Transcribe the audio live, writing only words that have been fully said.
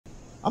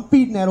I'm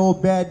feeding that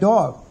old bad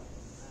dog.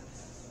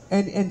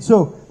 And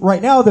so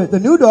right now the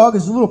new dog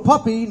is a little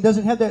puppy and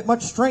doesn't have that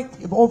much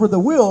strength over the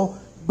will,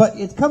 but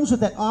it comes with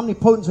that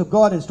omnipotence of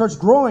God, and it starts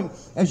growing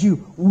as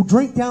you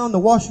drink down the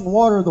washing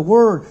water of the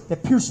Word,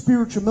 that pure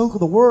spiritual milk of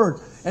the Word.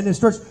 And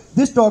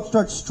this dog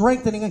starts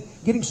strengthening and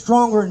getting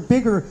stronger and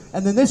bigger.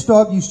 And then this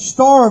dog, you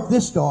starve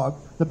this dog,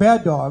 the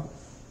bad dog,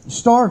 you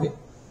starve it.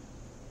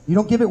 You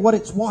don't give it what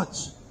it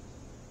wants.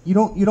 You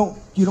don't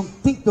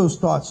think those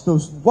thoughts,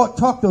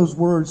 talk those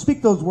words,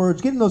 speak those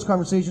words, get in those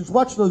conversations,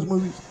 watch those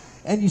movies,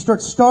 and you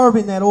start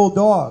starving that old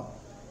dog.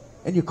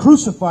 And you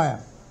crucify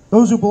him.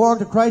 Those who belong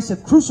to Christ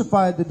have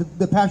crucified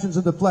the passions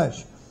of the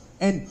flesh.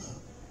 And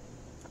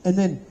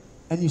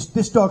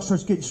this dog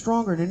starts getting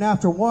stronger, and then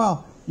after a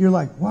while, you're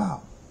like,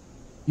 wow.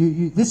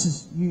 And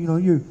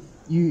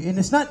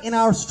it's not in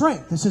our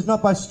strength. This is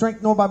not by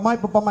strength nor by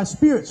might, but by my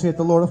Spirit, saith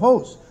the Lord of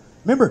hosts.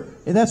 Remember,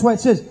 and that's why it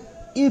says,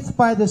 if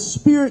by the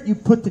Spirit you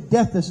put to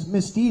death the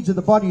misdeeds of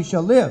the body, you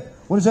shall live.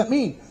 What does that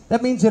mean?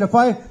 That means that if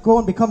I go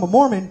and become a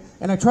Mormon,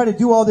 and I try to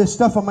do all this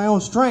stuff on my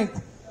own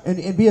strength,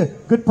 and be a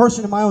good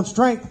person in my own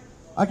strength,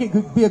 I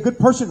can be a good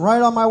person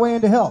right on my way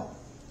into hell.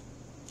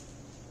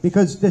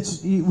 Because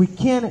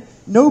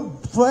no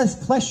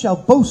flesh shall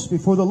boast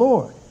before the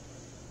Lord.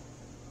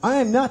 I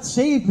am not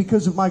saved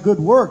because of my good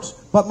works,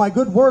 but my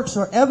good works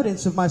are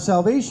evidence of my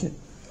salvation.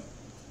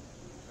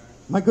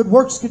 My good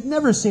works could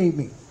never save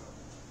me.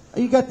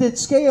 You got that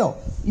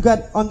scale. You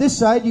got, on this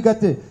side, you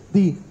got a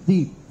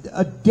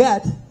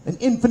debt, an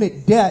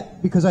infinite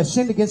debt, because I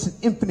sinned against an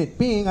infinite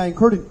being. I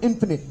incurred an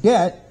infinite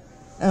debt.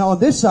 And on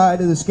this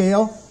side of the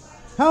scale,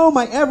 how am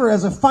I ever,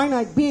 as a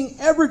finite being,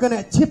 ever going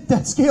to tip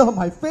that scale in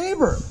my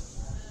favor?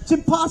 It's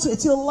impossible.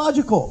 It's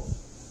illogical.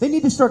 They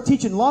need to start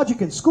teaching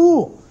logic in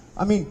school.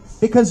 I mean,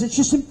 because it's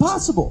just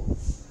impossible.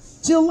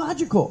 It's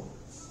illogical.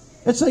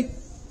 It's like,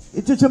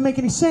 it doesn't make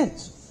any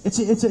sense. It's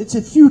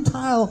a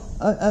futile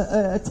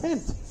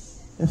attempt.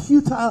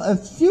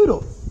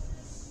 Futile.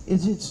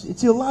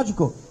 It's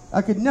illogical.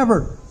 I could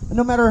never,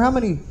 no matter how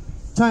many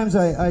times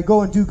I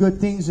go and do good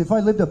things, if I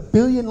lived 1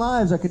 billion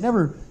lives, I could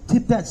never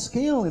tip that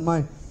scale in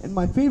my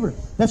favor.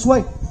 That's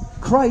why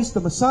Christ,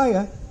 the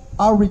Messiah,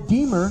 our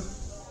Redeemer,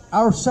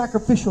 our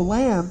sacrificial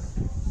lamb,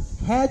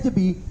 had to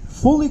be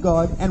fully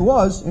God, and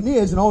was, and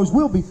is, and always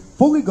will be,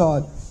 fully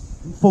God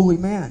and fully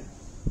man.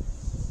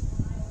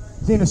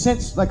 See, in a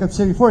sense, like I've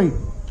said before, he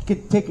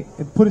could take it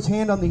and put his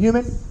hand on the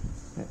human,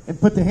 and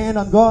put the hand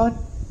on God,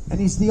 and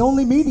he's the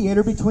only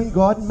mediator between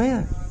God and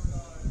man.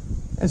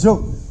 And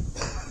so,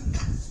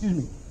 excuse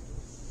me,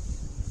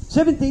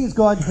 7 things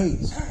God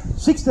hates,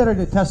 6 that are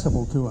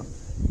detestable to him.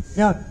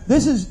 Now,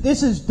 this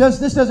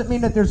doesn't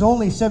mean that there's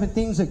only 7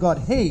 things that God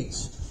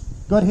hates.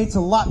 God hates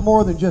a lot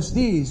more than just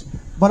these.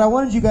 But I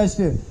wanted you guys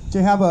to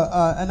have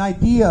an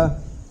idea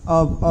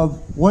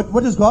of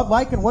what does God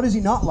like and what does He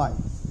not like.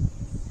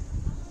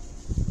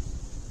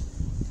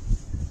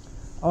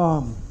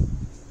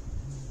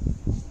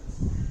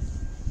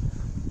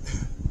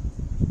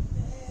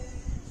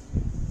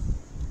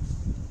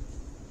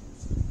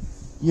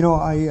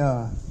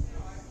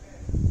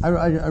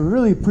 I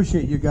really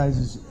appreciate you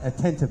guys'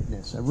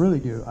 attentiveness. I really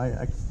do.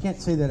 I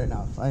can't say that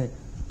enough. I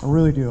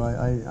really do.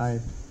 I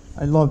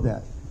love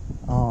that.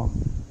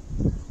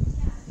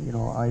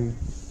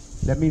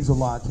 That means a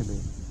lot to me.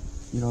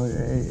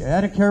 I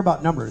don't care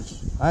about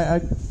numbers. I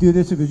do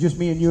this if it was just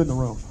me and you in the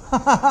room.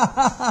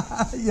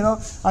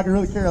 I can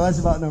really care less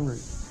about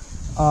numbers.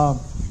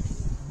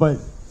 But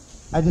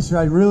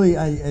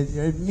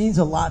it means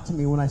a lot to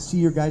me when I see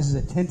your guys'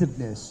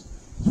 attentiveness.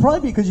 It's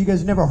probably because you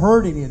guys never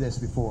heard any of this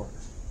before.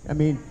 I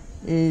mean,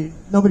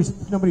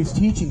 nobody's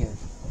teaching it.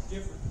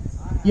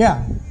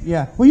 Yeah.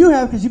 Well, you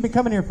have, because you've been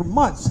coming here for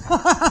months.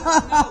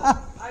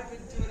 I've been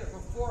doing it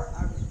before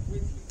I was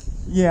with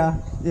you.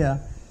 Yeah.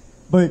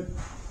 But,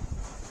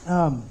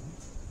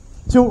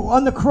 so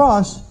on the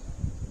cross,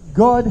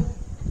 God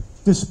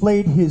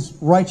displayed His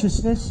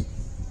righteousness.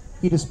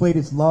 He displayed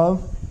His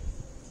love.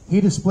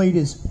 He displayed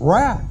His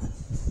wrath.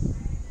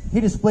 He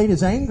displayed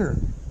His anger.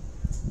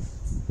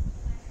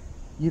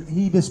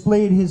 He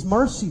displayed His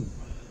mercy.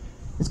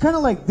 It's kind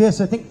of like this.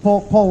 I think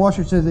Paul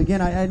Washer says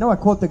again. I know I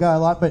quote the guy a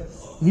lot, but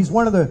he's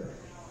one of the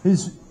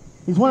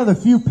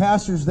few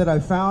pastors that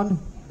I've found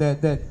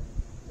that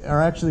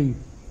are actually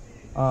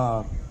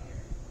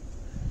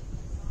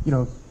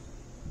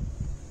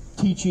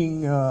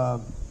teaching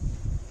the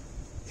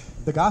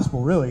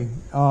gospel, really.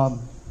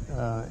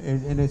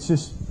 And it's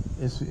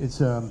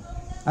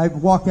I've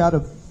walked out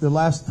of the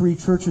last 3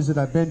 churches that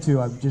I've been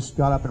to. I've just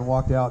got up and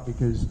walked out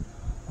because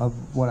of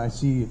what I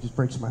see. It just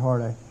breaks my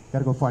heart. I got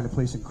to go find a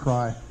place and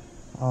cry.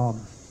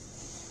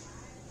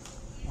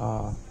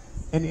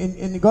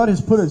 And God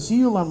has put a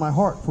zeal on my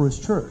heart for His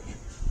church.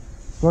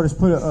 God has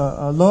put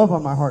a love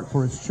on my heart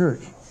for His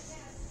church.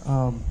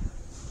 I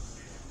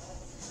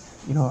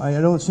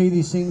don't say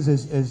these things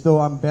as though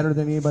I'm better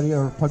than anybody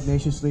or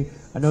pugnaciously.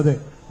 I know that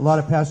a lot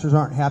of pastors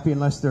aren't happy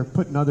unless they're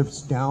putting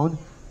others down.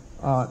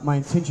 My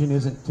intention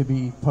isn't to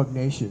be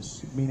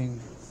pugnacious, meaning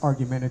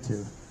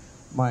argumentative.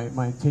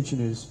 My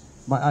intention is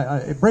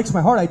it breaks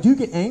my heart. I do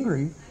get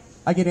angry.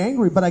 I get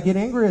angry, but I get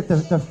angry at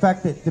the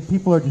fact that the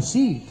people are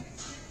deceived.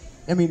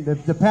 I mean,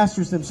 the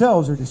pastors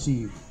themselves are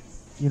deceived,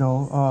 you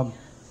know,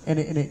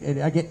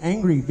 and I get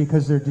angry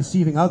because they're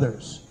deceiving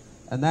others,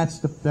 and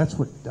that's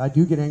what I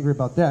do get angry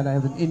about. That I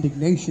have an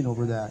indignation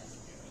over that.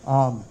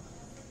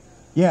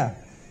 Yeah,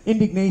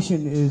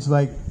 indignation is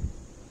like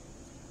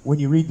when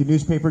you read the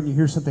newspaper and you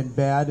hear something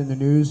bad in the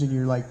news, and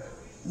you're like,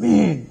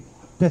 man,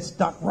 that's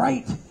not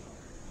right,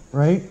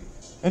 right?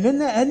 And isn't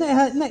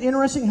that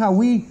interesting how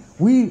we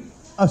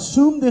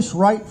assume this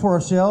right for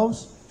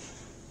ourselves,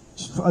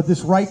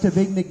 this right of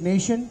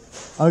indignation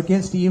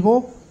against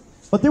evil,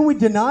 but then we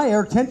deny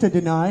or attempt to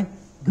deny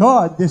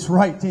God this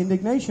right to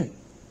indignation.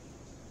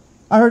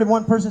 I heard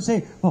one person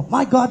say, "Well,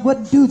 my God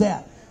wouldn't do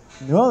that."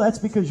 No, that's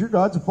because your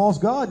God's a false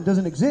God and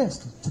doesn't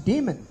exist. It's a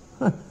demon.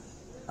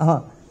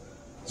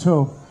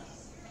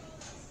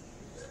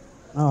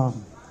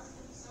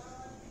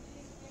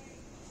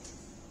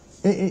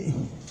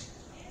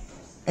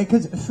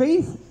 Because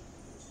faith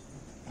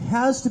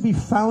has to be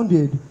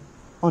founded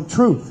on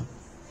truth.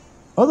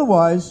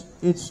 Otherwise,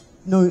 it's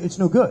no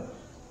good.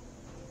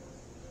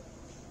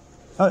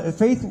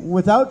 Faith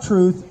without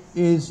truth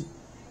is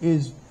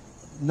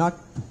not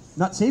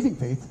saving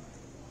faith.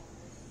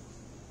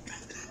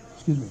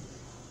 Excuse me.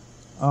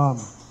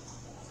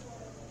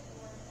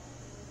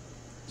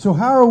 So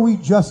how are we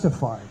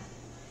justified?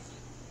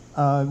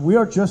 We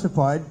are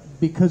justified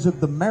because of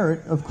the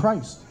merit of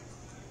Christ,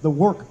 the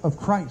work of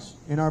Christ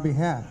in our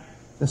behalf,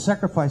 the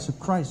sacrifice of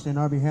Christ in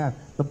our behalf,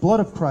 the blood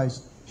of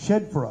Christ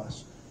shed for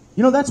us.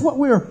 You know, that's what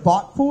we are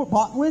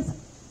bought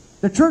with.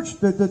 The church,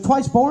 the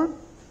twice born,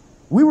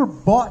 we were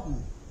bought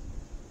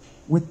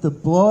with the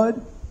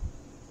blood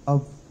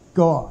of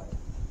God.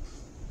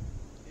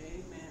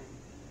 Amen.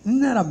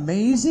 Isn't that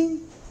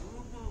amazing?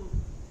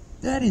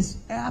 That is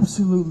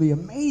absolutely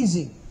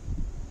amazing.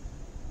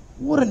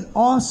 What an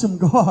awesome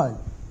God.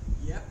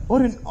 Yep.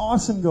 What an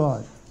awesome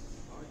God.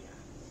 Oh, yeah.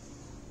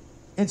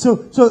 And so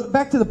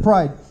back to the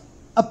pride.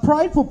 A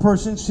prideful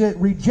person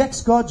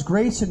rejects God's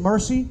grace and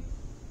mercy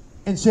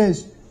and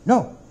says,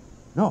 no,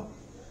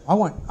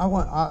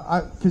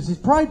 because he's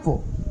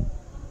prideful.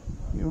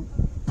 You know,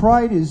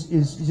 pride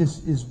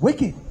is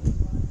wicked.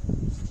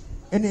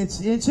 And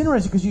it's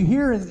interesting because you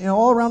hear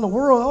all around the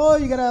world, oh,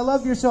 you gotta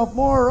love yourself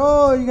more.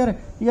 Oh, you gotta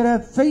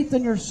have faith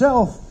in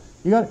yourself.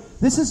 These are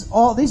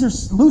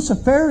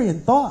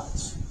Luciferian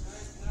thoughts.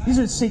 These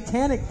are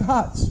satanic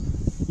thoughts.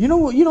 You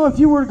know, if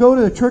you were to go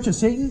to the Church of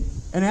Satan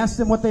and ask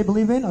them what they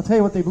believe in, I'll tell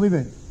you what they believe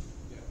in.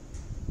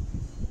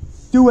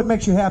 Do what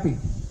makes you happy.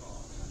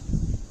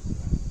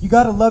 You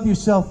got to love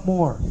yourself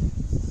more.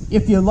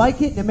 If you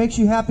like it and it makes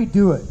you happy,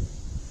 do it.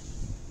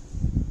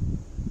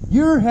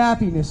 Your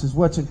happiness is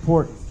what's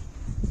important.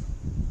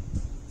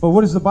 But what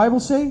does the Bible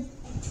say?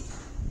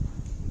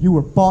 You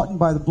were bought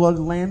by the blood of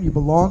the Lamb. You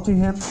belong to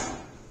Him.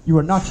 You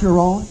are not your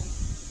own.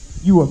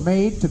 You were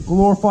made to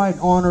glorify and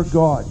honor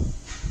God.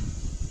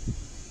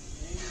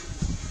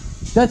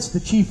 That's the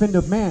chief end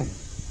of man.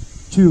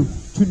 To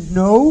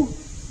know,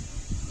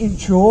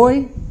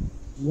 enjoy,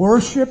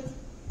 worship,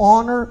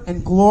 honor,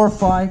 and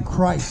glorify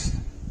Christ.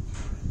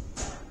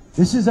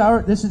 This is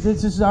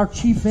our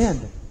chief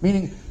end.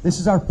 Meaning, this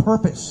is our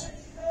purpose.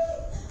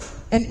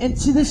 And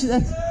see,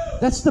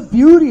 that's the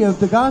beauty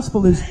of the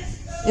gospel is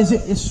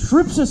it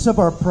strips us of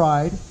our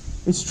pride.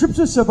 It strips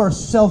us of our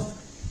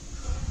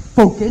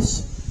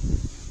self-focus.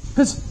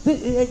 Because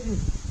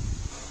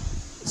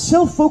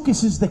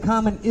self-focus is the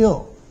common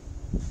ill.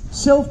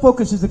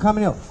 Self-focus is the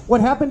common ill.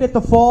 What happened at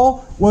the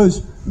fall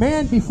was,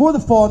 man, before the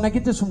fall, and I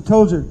get this from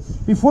Tozer,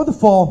 before the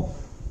fall,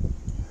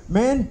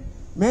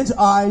 man's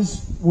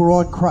eyes were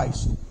on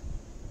Christ.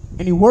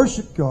 And he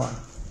worshiped God.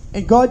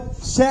 And God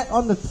sat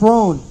on the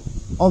throne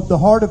of the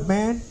heart of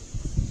man.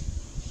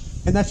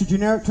 And that's a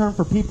generic term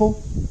for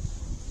people.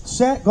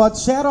 God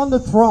sat on the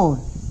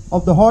throne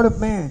of the heart of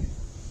man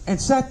and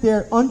sat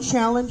there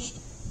unchallenged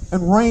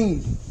and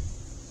reigned.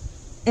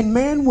 And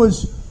man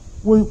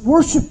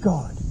worshiped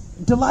God,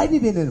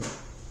 delighted in Him,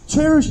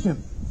 cherished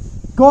Him.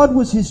 God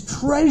was his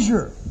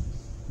treasure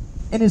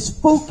and his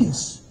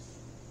focus.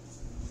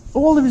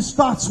 All of his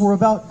thoughts were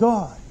about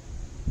God.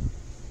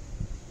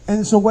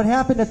 And so what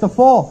happened at the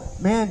fall?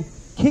 Man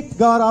kicked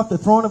God off the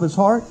throne of his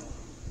heart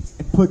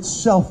and put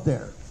self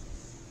there.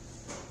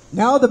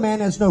 Now the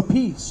man has no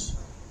peace.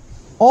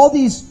 All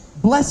these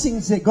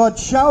blessings that God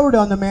showered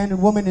on the man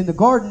and woman in the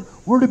garden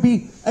were to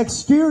be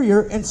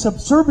exterior and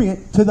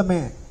subservient to the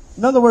man.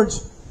 In other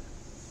words,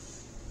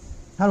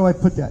 how do I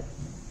put that?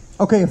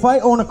 Okay, if I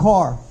own a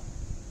car,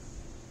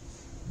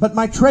 but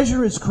my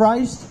treasure is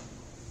Christ,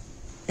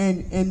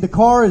 and the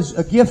car is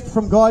a gift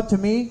from God to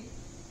me,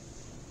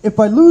 if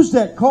I lose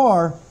that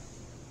car,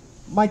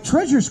 my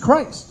treasure is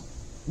Christ,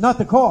 not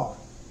the car.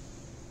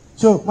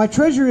 So my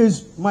treasure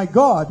is my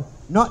God,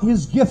 not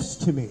His gifts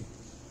to me.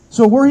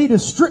 So were He to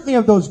strip me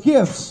of those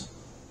gifts,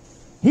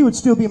 He would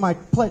still be my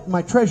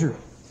treasure.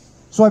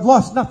 So I've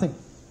lost nothing,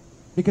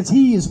 because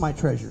He is my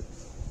treasure.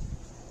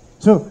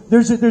 So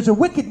there's a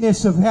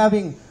wickedness of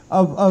having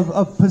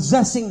of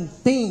possessing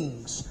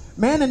things,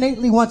 Man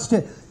innately wants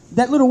to,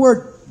 that little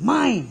word,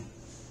 mine.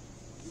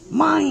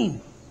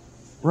 Mine.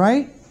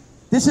 Right?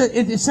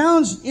 It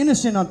sounds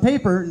innocent on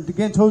paper.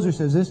 Again, Tozer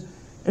says this.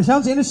 It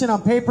sounds innocent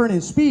on paper and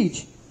in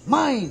speech.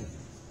 Mine.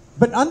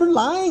 But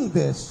underlying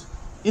this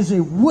is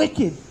a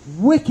wicked,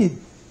 wicked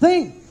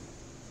thing.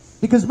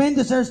 Because man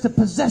desires to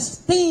possess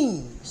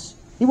things.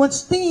 He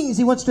wants things.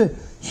 He wants to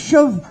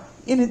shove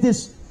in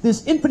this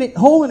infinite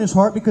hole in his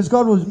heart, because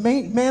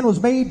man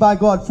was made by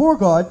God for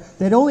God,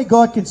 that only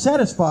God can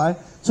satisfy.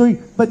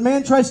 But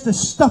man tries to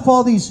stuff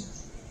all these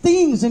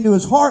things into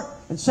his heart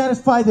and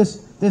satisfy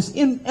this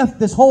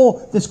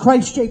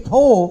Christ-shaped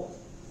hole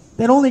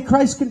that only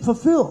Christ can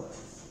fulfill.